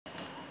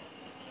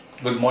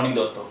Good morning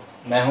दोस्तों,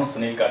 मैं हूं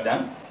सुनील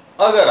काजान।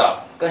 अगर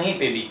आप कहीं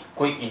पे भी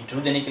कोई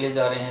इंटरव्यू देने के लिए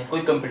जा रहे हैं,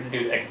 कोई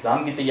कम्पिटिटिव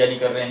एग्जाम की तैयारी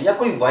कर रहे हैं या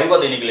कोई वाइवा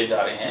देने के लिए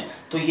जा रहे हैं,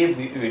 तो ये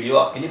वीडियो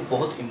आपके लिए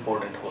बहुत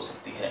इंपॉर्टेंट हो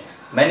सकती है।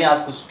 मैंने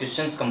आज कुछ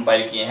क्वेश्चंस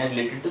कंपाइल किए हैं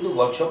related to the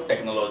workshop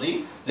technology,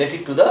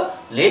 related to the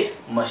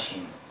lathe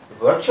machine.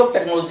 Workshop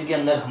technology के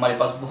अंदर हमारे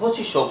पास बहुत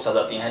सी शॉप्स आ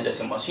जाती हैं,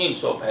 जैसे मशीन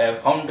शॉप है,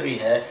 फाउंड्री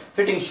है,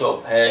 फिटिंग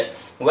शॉप है,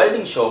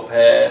 वेल्डिंग शॉप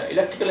है,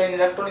 इलेक्ट्रिकल एंड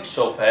इलेक्ट्रॉनिक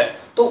शॉप है।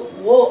 तो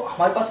वो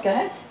हमारे पास क्या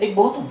है, एक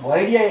बहुत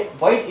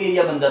वाइड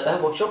एरिया बन जाता है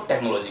वर्कशॉप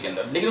टेक्नोलॉजी के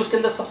अंदर। लेकिन उसके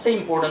अंदर सबसे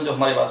इंपॉर्टेंट जो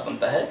हमारे पास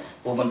बनता है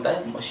वो बनता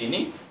है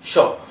मशीनिंग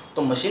शॉप।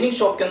 तो मशीनिंग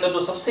शॉप के अंदर जो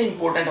सबसे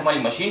इंपॉर्टेंट हमारी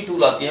मशीन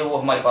टूल आती है वो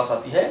हमारे पास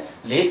आती है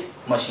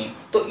लेथ मशीन।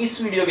 तो इस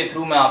वीडियो के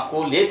थ्रू मैं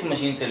आपको लेथ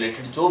मशीन से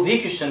रिलेटेड जो भी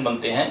क्वेश्चन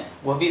बनते हैं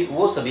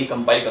वो सभी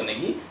कंपाइल करने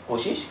की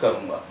कोशिश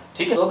करूंगा।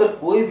 ठीक है, तो अगर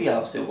कोई भी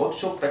आपसे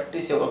वर्कशॉप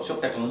प्रैक्टिस या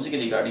वर्कशॉप टेक्नोलॉजी के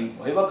रिगार्डिंग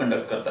वाइवा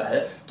कंडक्ट करता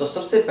है तो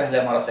सबसे पहले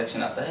हमारा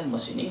सेक्शन आता है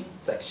मशीनिंग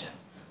सेक्शन।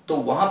 तो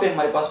वहां पे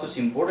हमारे पास कुछ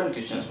इंपॉर्टेंट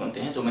क्वेश्चंस बनते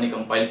हैं जो मैंने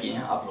कंपाइल किए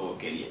हैं आप लोगों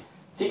के लिए।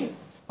 ठीक है,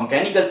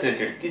 मैकेनिकल से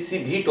रिलेटेड किसी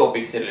भी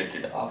टॉपिक से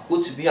रिलेटेड आप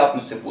कुछ भी आप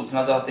मुझसे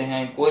पूछना चाहते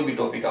हैं, कोई भी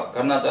टॉपिक आप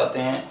करना चाहते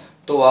हैं,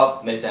 तो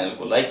आप मेरे चैनल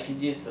को लाइक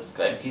कीजिए,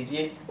 सब्सक्राइब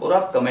कीजिए और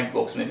आप कमेंट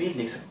बॉक्स में भी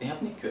लिख सकते हैं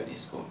अपनी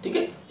क्वेरीज को। ठीक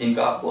है,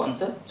 जिनका आपको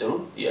आंसर जरूर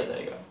दिया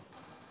जाएगा।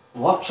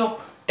 वर्कशॉप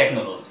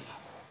टेक्नोलॉजी,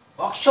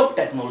 वर्कशॉप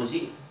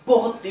टेक्नोलॉजी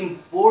बहुत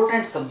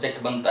इंपॉर्टेंट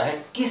सब्जेक्ट बनता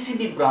है किसी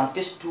भी ब्रांच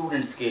के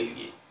स्टूडेंट्स के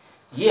लिए।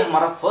 ये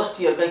हमारा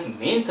फर्स्ट ईयर का एक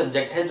मेन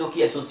सब्जेक्ट है जो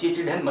कि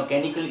एसोसिएटेड है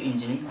मैकेनिकल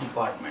इंजीनियरिंग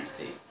डिपार्टमेंट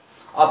से।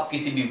 आप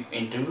किसी भी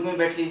इंटरव्यू में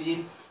बैठ लीजिए,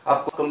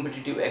 आपको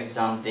कॉम्पिटिटिव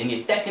एग्जाम देंगे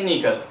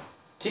टेक्निकल,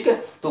 ठीक है,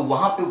 तो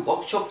वहां पे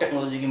वर्कशॉप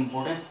टेक्नोलॉजी की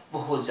इंपॉर्टेंस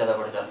बहुत ज़्यादा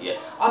बढ़ जाती है।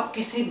 आप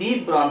किसी भी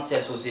ब्रांच से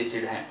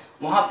एसोसिएटेड हैं,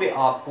 वहां पे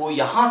आपको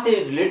यहाँ से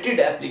रिलेटेड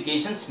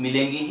एप्लीकेशंस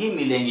मिलेंगी ही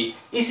मिलेंगी।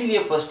 इसीलिए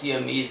फर्स्ट ईयर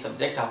में ये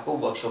सब्जेक्ट आपको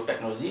वर्कशॉप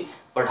टेक्नोलॉजी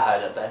पढ़ाया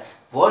जाता है।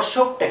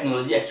 वर्कशॉप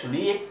टेक्नोलॉजी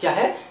एक्चुअली एक क्या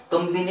है,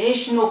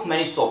 कॉम्बिनेशन ऑफ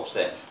मैनी शॉप्स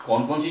है।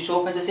 कौन कौन सी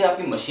शॉप है, जैसे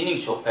आपकी मशीनिंग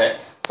शॉप है,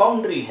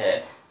 फाउंड्री है,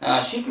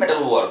 शीट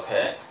मेटल वर्क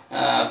है,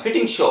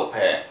 फिटिंग शॉप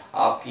है,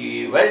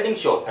 आपकी वेल्डिंग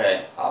शॉप है,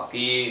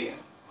 आपकी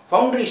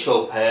फाउंड्री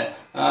शॉप है,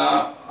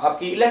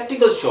 आपकी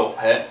इलेक्ट्रिकल शॉप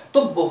है।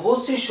 तो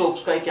बहुत सी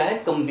शॉप्स का क्या है,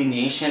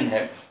 कॉम्बिनेशन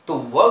है। तो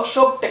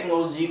वर्कशॉप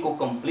टेक्नोलॉजी को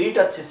कंप्लीट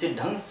अच्छे से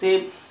ढंग से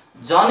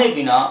जाने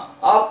बिना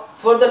आप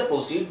फर्दर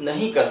प्रोसीड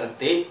नहीं कर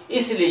सकते।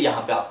 इसलिए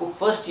यहाँ पे आपको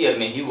फर्स्ट ईयर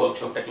में ही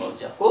वर्कशॉप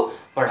टेक्नोलॉजी आपको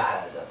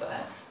पढ़ाया जाता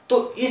है।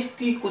 तो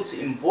इसकी कुछ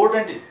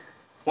इंपॉर्टेंट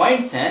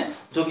पॉइंट्स हैं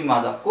जो कि मैं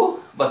आज आपको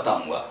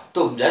बताऊंगा।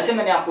 तो जैसे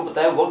मैंने आपको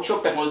बताया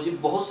वर्कशॉप टेक्नोलॉजी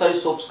बहुत सारी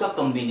शॉप्स का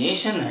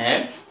कॉम्बिनेशन है।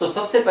 तो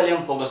सबसे पहले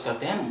हम फोकस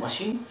करते हैं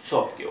मशीन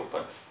शॉप के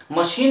ऊपर।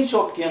 मशीन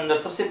शॉप के अंदर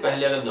सबसे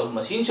पहले अगर जब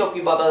मशीन शॉप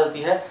की बात आ जाती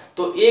है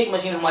तो एक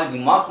मशीन हमारे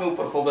दिमाग में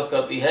ऊपर फोकस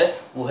करती है,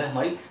 वो है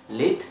हमारी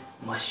लेथ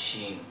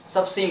मशीन।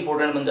 सबसे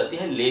इंपॉर्टेंट बन जाती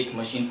है लेथ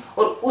मशीन।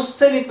 और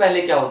उससे भी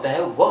पहले क्या होता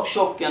है,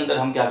 वर्कशॉप के अंदर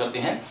हम क्या करते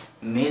हैं,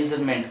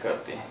 मेजरमेंट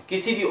करते हैं।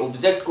 किसी भी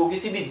ऑब्जेक्ट को,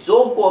 किसी भी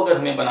जॉब को अगर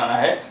हमें बनाना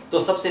है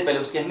तो सबसे पहले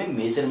उसके हमें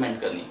मेजरमेंट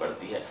करनी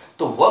पड़ती है।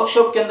 तो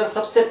वर्कशॉप के अंदर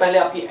सबसे पहले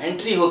आपकी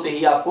एंट्री होते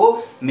ही आपको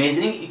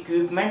मेजरिंग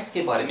इक्विपमेंट्स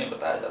के बारे में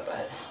बताया जाता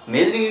है।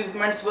 मेजरिंग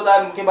इक्विपमेंट्स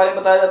के बारे में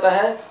बताया जाता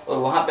है और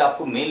वहां पे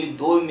आपको मेनली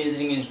दो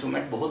मेजरिंग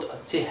इंस्ट्रूमेंट बहुत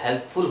अच्छे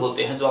हेल्पफुल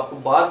होते हैं जो आपको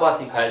बार बार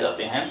सिखाए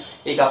जाते हैं।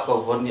 एक आपका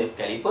वर्नियर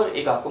कैलिपर,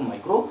 एक आपको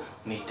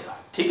माइक्रोमीटर।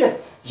 ठीक है,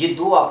 ये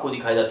दो आपको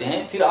दिखाए जाते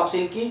हैं। फिर आपसे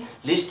इनकी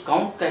लिस्ट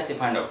काउंट कैसे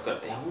फाइंड आउट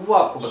करते हैं वो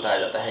आपको बताया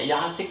जाता है।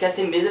 यहाँ से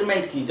कैसे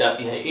मेजरमेंट की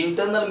जाती है,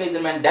 इंटरनल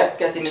मेजरमेंट, डेप्थ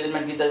कैसे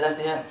मेजरमेंट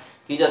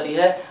की जाती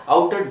है,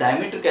 आउटर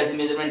डायमीटर कैसे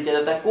मेजरमेंट किया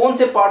जाता है, कौन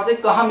से पार्ट से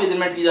कहाँ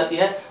मेजरमेंट की जाती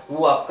है,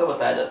 वो आपका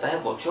बताया जाता है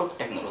वर्कशॉप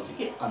टेक्नोलॉजी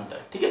के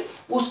अंदर। ठीक है,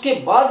 उसके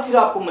बाद फिर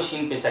आपको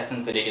मशीन पे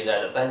सेक्शन पे लेके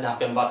जाया जाता है जहाँ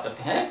पे हम बात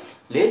करते हैं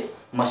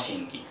लेथ मशीन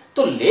की।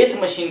 तो लेथ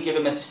मशीन की अगर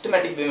मैं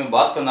सिस्टमैटिक वे में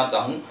बात करना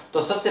चाहूं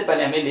तो सबसे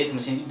पहले हमें लेथ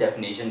मशीन की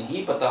डेफिनेशन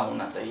ही पता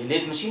होना चाहिए।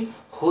 लेथ मशीन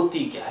होती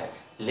क्या है?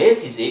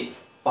 Lathe is a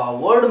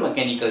powered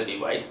mechanical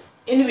device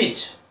in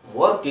which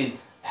work is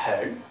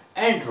held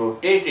and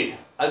rotated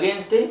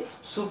against a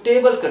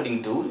suitable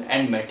cutting tool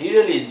and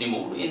material is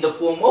removed in the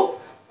form of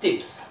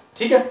chips.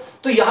 ठीक है,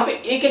 तो यहाँ पे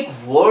एक एक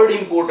वर्ड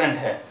इंपॉर्टेंट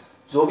है।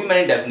 जो भी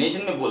मैंने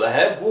डेफिनेशन में बोला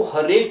है वो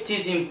हर एक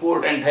चीज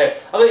इंपॉर्टेंट है।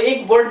 अगर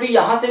एक वर्ड भी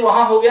यहां से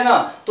वहां हो गया ना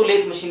तो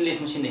लेथ मशीन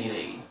नहीं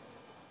रहेगी।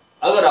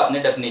 अगर आपने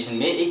डेफिनेशन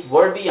में एक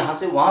वर्ड भी यहां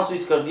से वहां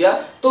स्विच कर दिया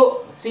तो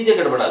चीजें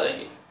गड़बड़ा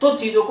जाएंगी। तो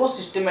चीजों को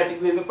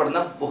सिस्टमैटिक वे में पढ़ना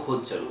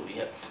बहुत जरूरी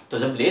है। तो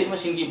जब लेथ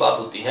मशीन की बात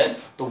होती है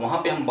तो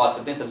वहां पे हम बात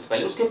करते हैं सबसे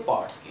पहले उसके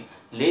पार्ट्स की।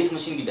 लेथ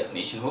मशीन की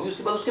डेफिनेशन होगी,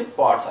 उसके बाद उसके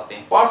पार्ट्स आते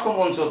हैं। पार्ट्स कौन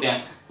कौन से होते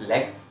हैं?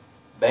 Leg,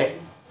 bed,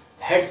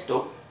 head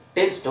stock,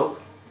 tell stock,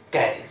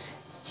 carriage.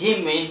 ये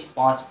मेन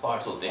 5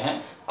 पार्ट्स होते हैं।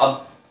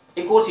 अब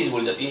एक और चीज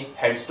बोल जाती है,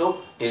 head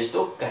stock, tell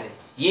stock,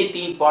 carriage. ये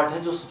 3 पार्ट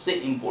हैं जो सबसे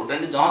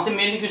इंपॉर्टेंट है, जहां से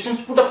मेनली क्वेश्चंस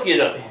पुट अप किए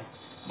जाते हैं,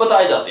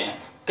 बताए जाते हैं।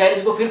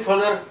 कैरेज को फिर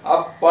फर्दर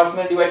आप पार्ट्स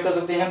में डिवाइड कर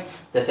सकते हैं,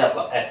 जैसे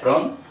आपका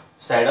apron,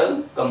 saddle,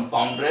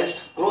 compound rest,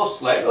 cross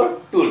slide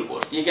और टूल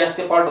पोस्ट। ये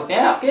कैसे पार्ट होते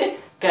हैं? आपके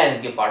कैरेज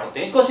के पार्ट होते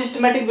हैं। इसको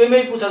सिस्टमैटिक वे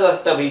में भी पूछा जा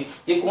सकता है, भाई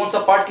ये कौन सा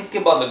पार्ट किसके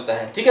बाद लगता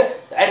है। ठीक है,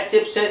 एच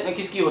शेप से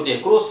किसकी होती है,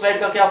 क्रॉस स्लाइड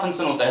का क्या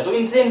फंक्शन होता है, तो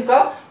इनसे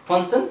इनका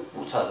फंक्शन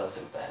पूछा जा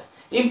सकता है।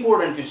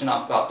 इंपॉर्टेंट क्वेश्चन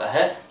आपका आता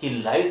है कि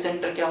लाइव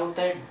सेंटर क्या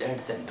होता है,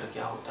 डेड सेंटर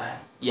क्या होता है।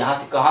 यहाँ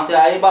से कहाँ से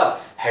आए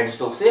बात, हेड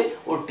स्टॉक से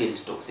और टेल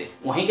स्टॉक से।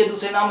 वहीं के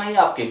दूसरे नाम है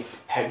आपके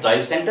हेड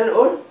लाइव सेंटर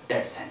और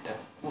डेड सेंटर,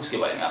 उसके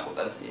बारे में आपको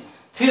पता चाहिए।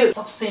 फिर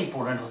सबसे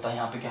इंपॉर्टेंट होता है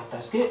यहाँ पे क्या होता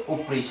है, इसके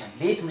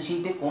ऑपरेशन। लेथ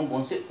मशीन पे कौन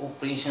कौन से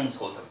ऑपरेशंस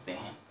हो सकते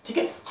हैं, ठीक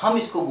है। हम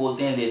इसको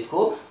बोलते हैं लेथ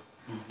को,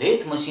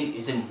 lathe machine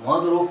is a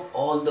mother of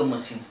all the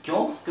machines.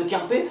 क्यों, क्योंकि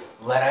यहाँ पे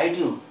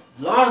variety,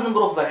 large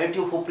number of variety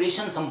of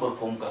operations हम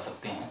परफॉर्म कर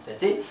सकते हैं।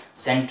 जैसे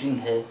सेंटरिंग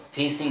है,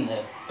 फेसिंग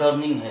है,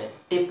 टर्निंग है,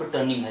 टेप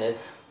टर्निंग है,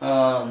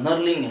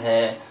 नर्लिंग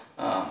है,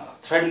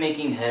 थ्रेड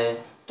मेकिंग है,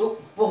 तो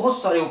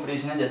बहुत सारे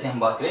ऑपरेशन है। जैसे हम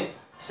बात करें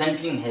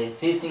सेंटरिंग है,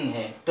 फेसिंग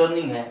है,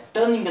 टर्निंग है,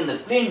 टर्निंग के अंदर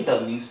plane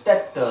turning,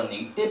 step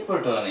turning,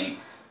 taper turning,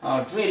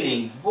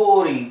 drilling,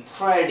 boring,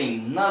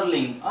 threading,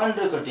 knurling,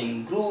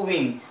 undercutting,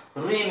 grooving,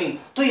 reaming,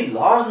 तो ये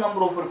लार्ज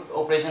नंबर ऑफ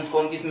ऑपरेशंस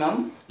कौन किसमें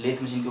हम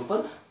लेथ मशीन के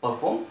ऊपर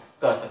परफॉर्म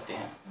कर सकते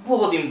हैं।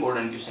 बहुत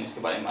इंपॉर्टेंट क्वेश्चन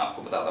इसके बारे में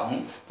आपको बताता हूँ।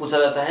 पूछा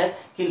जाता है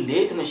कि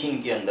लेथ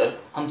मशीन के अंदर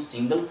हम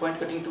single point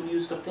cutting tool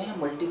use करते हैं,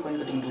 multi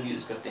point cutting tool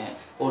use करते हैं,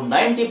 और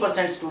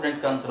 90%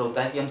 स्टूडेंट्स का आंसर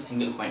होता है कि हम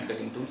single point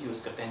cutting tool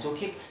use करते हैं, जो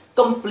कि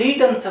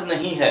कंप्लीट आंसर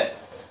नहीं है।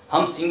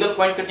 हम single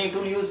point cutting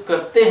tool use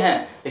करते हैं,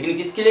 लेकिन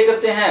किसके लिए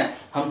करते हैं,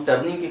 हम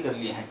टर्निंग के कर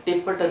लिए हैं,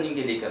 टेपर टर्निंग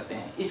के लिए करते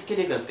हैं, इसके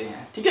लिए करते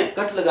हैं, ठीक है,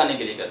 कट लगाने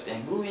के लिए करते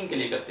हैं, ग्रूविंग के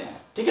लिए करते हैं,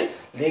 ठीक है।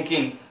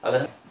 लेकिन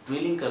अगर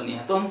ड्रिलिंग करनी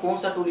है तो हम कौन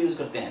सा टूल यूज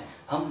करते हैं,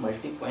 हम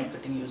मल्टी पॉइंट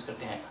कटिंग यूज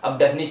करते हैं। अब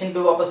डेफिनेशन पे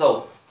वापस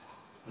आओ,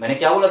 मैंने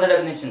क्या बोला था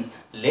definition,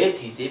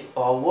 lathe is a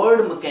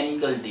powered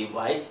mechanical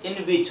device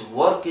in which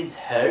work is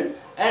held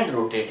and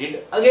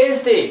rotated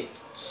against a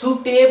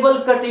suitable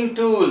cutting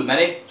tool.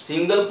 मैंने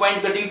सिंगल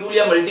पॉइंट कटिंग टूल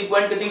या मल्टी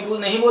पॉइंट कटिंग टूल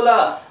नहीं बोला,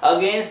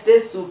 against a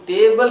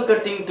suitable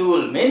cutting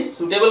tool. Means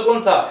suitable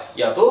कौन सा,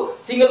 या तो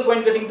single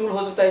point cutting tool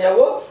हो सकता है या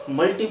वो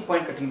मल्टी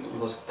पॉइंट कटिंग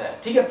टूल हो सकता है,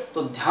 ठीक है।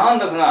 तो ध्यान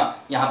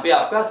रखना यहाँ पे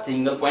आपका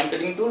सिंगल पॉइंट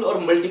कटिंग टूल और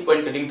मल्टी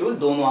पॉइंट कटिंग टूल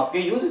दोनों आपके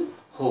यूज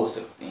हो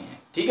सकते हैं,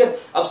 ठीक है।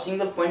 अब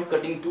सिंगल पॉइंट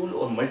कटिंग टूल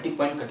और मल्टी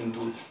पॉइंट कटिंग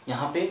टूल,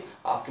 यहाँ पे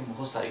आपके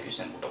बहुत सारे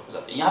क्वेश्चन पुट अप हो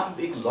जाते हैं। यहाँ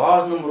पे एक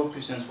large number of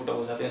question put up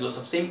हो जाते हैं। जो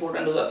सबसे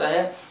इंपॉर्टेंट हो जाता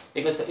है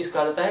एक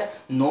इसका आता है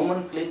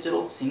nomenclature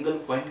of single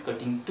point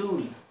cutting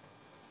tool,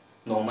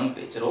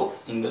 nomenclature of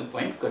single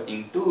point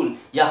cutting tool,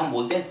 या हम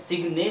बोलते हैं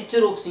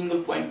signature of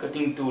single point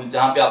cutting tool,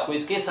 जहां पे आपको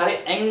इसके सारे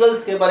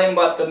एंगल्स के बारे में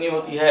बात करनी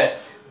होती है।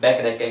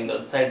 Back rack angle,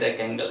 side rack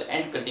angle,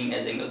 and cutting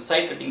edge angle,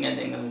 side cutting edge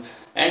angle,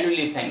 and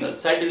relief angle,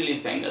 side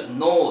relief angle,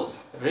 knows,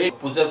 rate.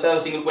 पूछ सकता है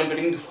सिंगल पॉइंट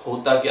कटिंग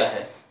होता क्या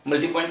है,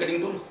 मल्टी पॉइंट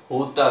कटिंग टूल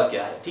होता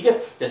क्या है, ठीक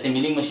है। जैसे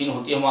मिलिंग मशीन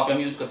होती है वहां पे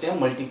हम यूज करते हैं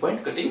मल्टी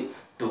पॉइंट कटिंग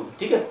टूल,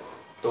 ठीक है।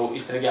 तो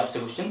इस तरह के आपसे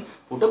क्वेश्चन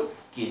पुट अप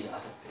किए जा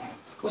सकते हैं।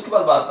 उसके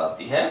बाद बात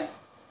आती है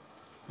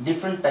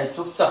डिफरेंट टाइप्स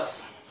ऑफ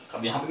चक्स।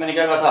 अब यहाँ पे मैंने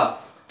क्या कहा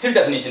था, फिर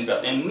डेफिनेशन पे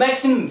आते हैं।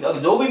 मैक्सिमम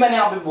जो भी मैंने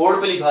यहाँ पे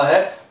बोर्ड पे लिखा है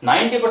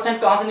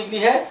 90% कहाँ से निकली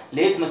है,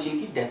 लेथ मशीन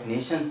की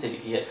डेफिनेशन से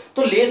लिखी है।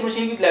 तो लेथ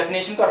मशीन की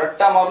डेफिनेशन का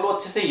रट्टा मार लो,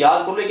 अच्छे से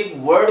याद कर लो, एक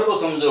वर्ड को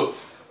समझो।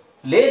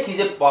 Lathe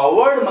is a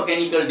powered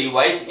mechanical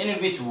device in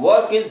which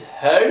work is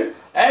held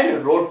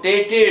and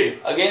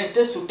rotated against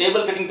a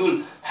suitable cutting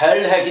tool.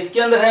 Held है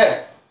किसके अंदर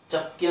है,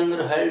 चक के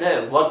अंदर हेल्ड है,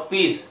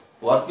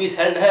 वर्कपीस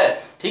हेल्ड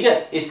है, ठीक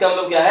है। इसका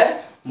मतलब क्या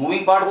है,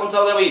 मूविंग पार्ट कौन सा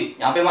होगा भाई,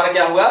 यहाँ पे हमारा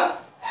क्या होगा,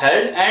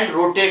 हेल्ड एंड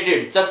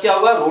रोटेटेड। चक क्या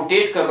होगा,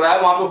 रोटेट कर रहा है,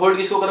 वहां पे होल्ड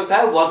किसको कर रखा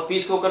है,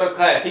 वर्कपीस को कर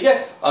रखा है, ठीक है।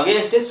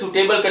 Against a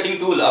suitable cutting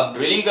tool. अब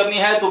ड्रिलिंग करनी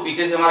है तो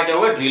पीछे से हमारा क्या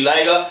होगा, ड्रिल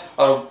आएगा,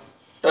 और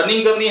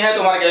टर्निंग करनी है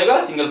तो हमारा क्या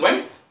आएगा, सिंगल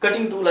पॉइंट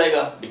कटिंग टूल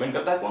आएगा। डिपेंड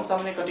करता है कौन सा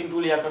हमने कटिंग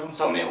टूल या कौन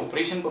सा हमने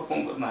ऑपरेशन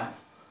परफॉर्म करना है,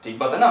 ठीक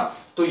बात है ना।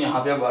 तो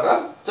यहाँ पे हमारा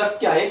चक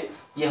क्या है,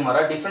 ये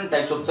हमारा डिफरेंट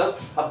टाइप्स ऑफ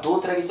चक। अब दो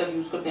तरह की चक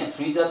यूज करते हैं,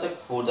 3 जा चक,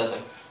 4 जा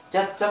चक।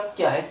 क्या चक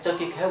क्या है,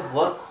 चक एक है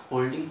work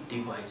holding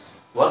device.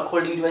 Work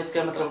holding device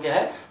का मतलब क्या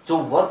है, जो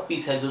वर्क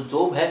पीस है, जो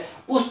जॉब है,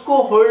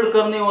 उसको होल्ड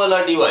करने वाला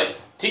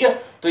डिवाइस, ठीक है।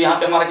 तो यहाँ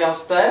पे हमारा क्या हो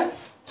सकता है,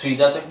 3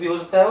 जा चक भी हो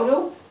सकता है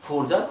और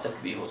 4 जा चक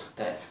भी हो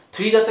सकता है।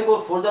 3 जा चक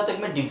और 4 जा चक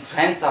में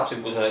डिफरेंस आपसे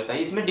पूछा जाता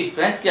है, इसमें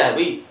डिफरेंस क्या है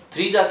भाई,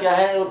 3 जा क्या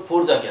है और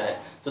 4 जा क्या है।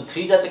 तो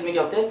 3 जा चक में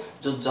क्या होते हैं,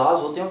 जो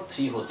जाज होते हैं वो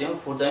 3 होते हैं, और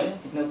 4 जा में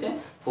कितने होते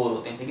हैं, 4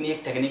 होते हैं। लेकिन ये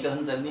एक टेक्निकल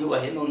आंसर नहीं हुआ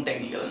है, नॉन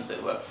टेक्निकल आंसर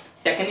हुआ।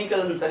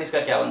 टेक्निकल आंसर इसका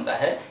क्या बनता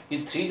है कि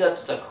 3 जा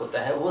चक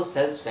होता है वो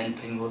सेल्फ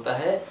सेंटरिंग होता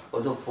है,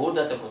 और जो 4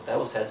 जा चक होता है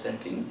वो सेल्फ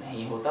सेंटरिंग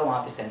नहीं होता,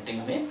 वहाँ पे सेंटरिंग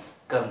हमें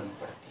करनी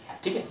पड़ती है,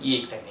 ठीक है। ये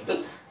एक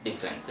टेक्निकल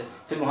डिफरेंस है।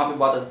 फिर वहाँ पे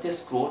बात आ जाती है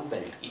स्क्रोल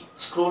बेल्ट की।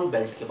 स्क्रोल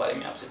बेल्ट के बारे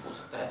में आपसे पूछ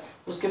सकता है।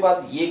 उसके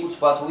बाद ये कुछ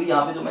बात होगी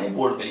यहाँ पे जो मैंने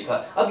बोर्ड पे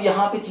लिखा। अब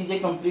यहाँ पे चीजें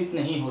कंप्लीट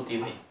नहीं होती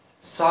भाई,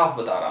 साफ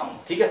बता रहा हूँ,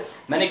 ठीक है।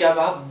 मैंने क्या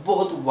कहा,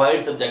 बहुत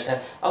वाइड सब्जेक्ट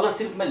है। अगर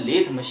सिर्फ मैं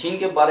लेथ मशीन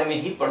के बारे में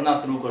ही पढ़ना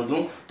शुरू कर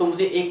दूं तो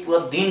मुझे एक पूरा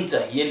दिन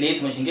चाहिए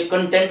लेथ मशीन के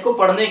कंटेंट को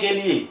पढ़ने के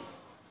लिए,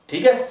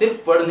 ठीक है,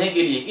 सिर्फ पढ़ने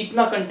के लिए।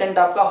 इतना कंटेंट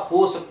आपका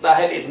हो सकता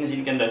है लेथ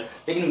मशीन के अंदर,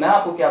 लेकिन मैं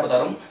आपको क्या बता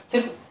रहा हूँ,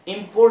 सिर्फ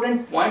इंपॉर्टेंट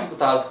पॉइंट्स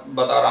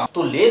बता रहा हूँ।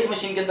 तो लेथ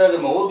मशीन के अंदर अगर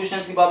मैं और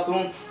क्वेश्चंस की बात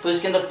करूँ तो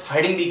इसके अंदर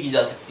थ्रेडिंग भी की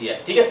जा सकती है,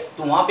 ठीक है।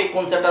 तो वहां पे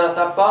कॉन्सेप्ट आ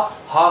जाता है आपका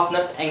half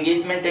nut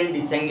engagement and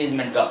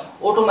disengagement का।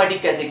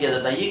 ऑटोमेटिक कैसे किया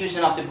जाता है, ये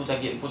क्वेश्चन आपसे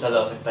पूछा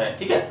जा सकता है,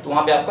 ठीक है। तो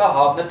वहां पे आपका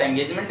half nut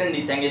engagement and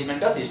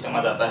disengagement का सिस्टम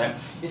आ जाता है।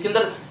 इसके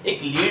अंदर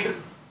एक लीड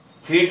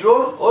फीड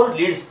रोड और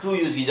लीड स्क्रू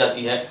यूज की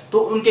जाती है। तो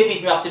उनके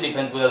बीच में आपसे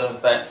डिफरेंस पूछा जा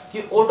सकता है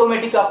कि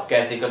ऑटोमेटिक आप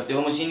कैसे करते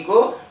हो मशीन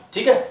को,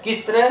 ठीक है,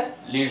 किस तरह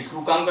लीड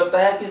स्क्रू काम करता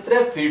है, किस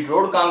तरह फीड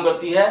रोड काम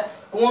करती है,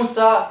 कौन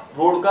सा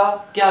रोड का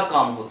क्या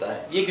काम होता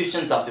है, ये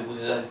क्वेश्चंस आपसे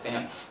पूछे जा सकते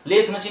हैं।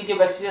 लेथ मशीन के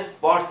वेरियस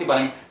पार्ट्स के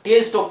बारे में,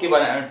 टेल स्टॉक के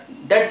बारे में,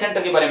 डेड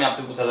सेंटर के बारे में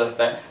आपसे पूछा जा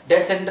सकता है।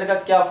 डेड सेंटर का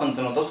क्या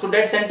फंक्शन होता है, उसको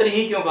डेड सेंटर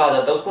ही क्यों कहा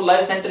जाता है, उसको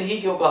लाइव सेंटर ही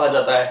क्यों कहा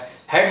जाता है,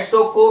 हेड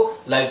स्टॉक को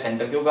लाइव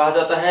सेंटर क्यों कहा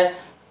जाता है,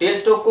 टेल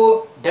स्टॉक को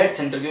डेड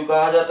सेंटर क्यों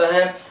कहा जाता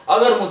है।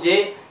 अगर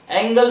मुझे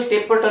एंगल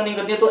टेपर टर्निंग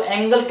करनी है तो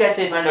एंगल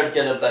कैसे फाइंड आउट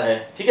किया जाता है,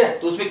 ठीक है,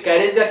 तो उसमें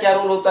कैरेज का क्या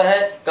रोल होता है,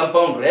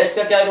 कंपाउंड रेस्ट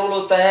का क्या रोल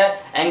होता है,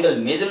 एंगल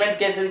मेजरमेंट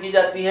कैसे की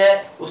जाती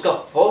है, उसका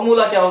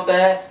फॉर्मूला क्या होता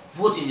है,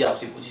 वो चीजें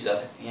आपसे पूछी जा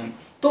सकती हैं।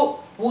 तो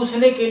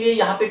पूछने के लिए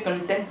यहाँ पे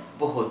कंटेंट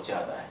बहुत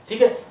ज्यादा है,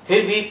 ठीक है,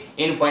 फिर भी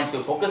इन पॉइंट्स पे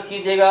फोकस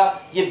कीजिएगा।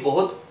 ये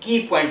बहुत की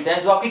पॉइंट्स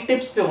हैं जो आपकी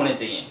टिप्स पे होने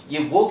चाहिए। ये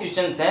वो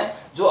क्वेश्चंस हैं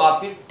जो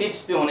आपकी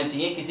टिप्स पे होने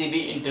चाहिए किसी भी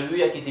इंटरव्यू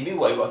या किसी भी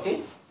वाइवा के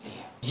लिए।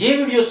 ये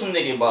वीडियो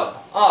सुनने के बाद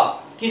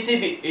आप किसी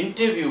भी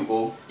इंटरव्यू को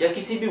या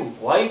किसी भी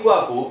वाइवा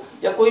को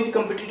या कोई भी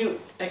कॉम्पिटिटिव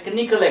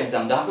टेक्निकल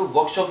एग्जाम जहां पे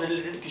वर्कशॉप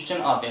रिलेटेड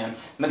क्वेश्चन आते हैं,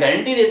 मैं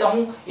गारंटी देता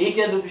हूं एक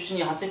या दो क्वेश्चन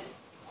यहां से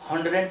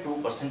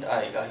 102%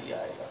 आएगा ही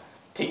आएगा,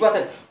 ठीक बात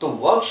है। तो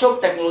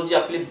वर्कशॉप टेक्नोलॉजी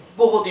आपके लिए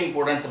बहुत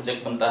इंपॉर्टेंट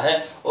सब्जेक्ट बनता है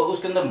और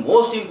उसके अंदर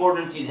मोस्ट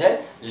इंपॉर्टेंट चीज है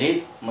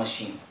लेथ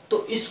मशीन।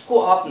 तो इसको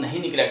आप नहीं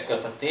निग्लेक्ट कर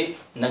सकते,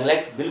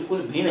 नेग्लेक्ट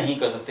बिल्कुल भी नहीं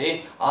कर सकते,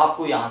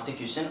 आपको यहाँ से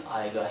क्वेश्चन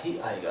आएगा ही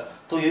आएगा।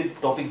 तो ये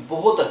टॉपिक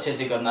बहुत अच्छे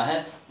से करना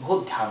है,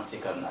 बहुत ध्यान से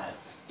करना है।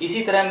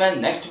 इसी तरह मैं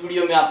नेक्स्ट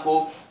वीडियो में आपको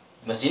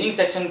मशीनिंग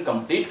सेक्शन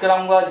कंप्लीट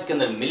कराऊंगा जिसके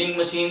अंदर milling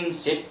machine,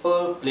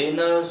 shaper,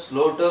 planar,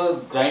 slaughter,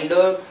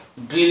 grinder,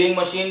 drilling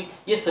machine,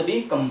 ये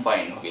सभी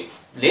कंबाइंड होंगे।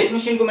 लेथ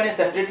मशीन को मैंने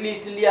सेपरेटली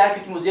इसलिए लिया है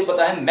क्योंकि मुझे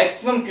पता है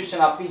मैक्सिमम क्वेश्चन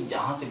आपके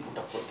यहाँ से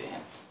पुटअप होते हैं।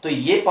 तो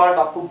ये पार्ट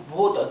आपको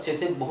बहुत अच्छे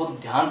से बहुत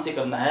ध्यान से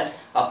करना है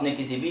अपने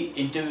किसी भी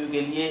इंटरव्यू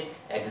के लिए,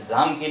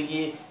 एग्जाम के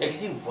लिए या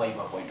किसी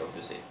वाइवा पॉइंट ऑफ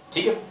व्यू से,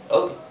 ठीक है।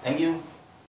 Okay, thank you.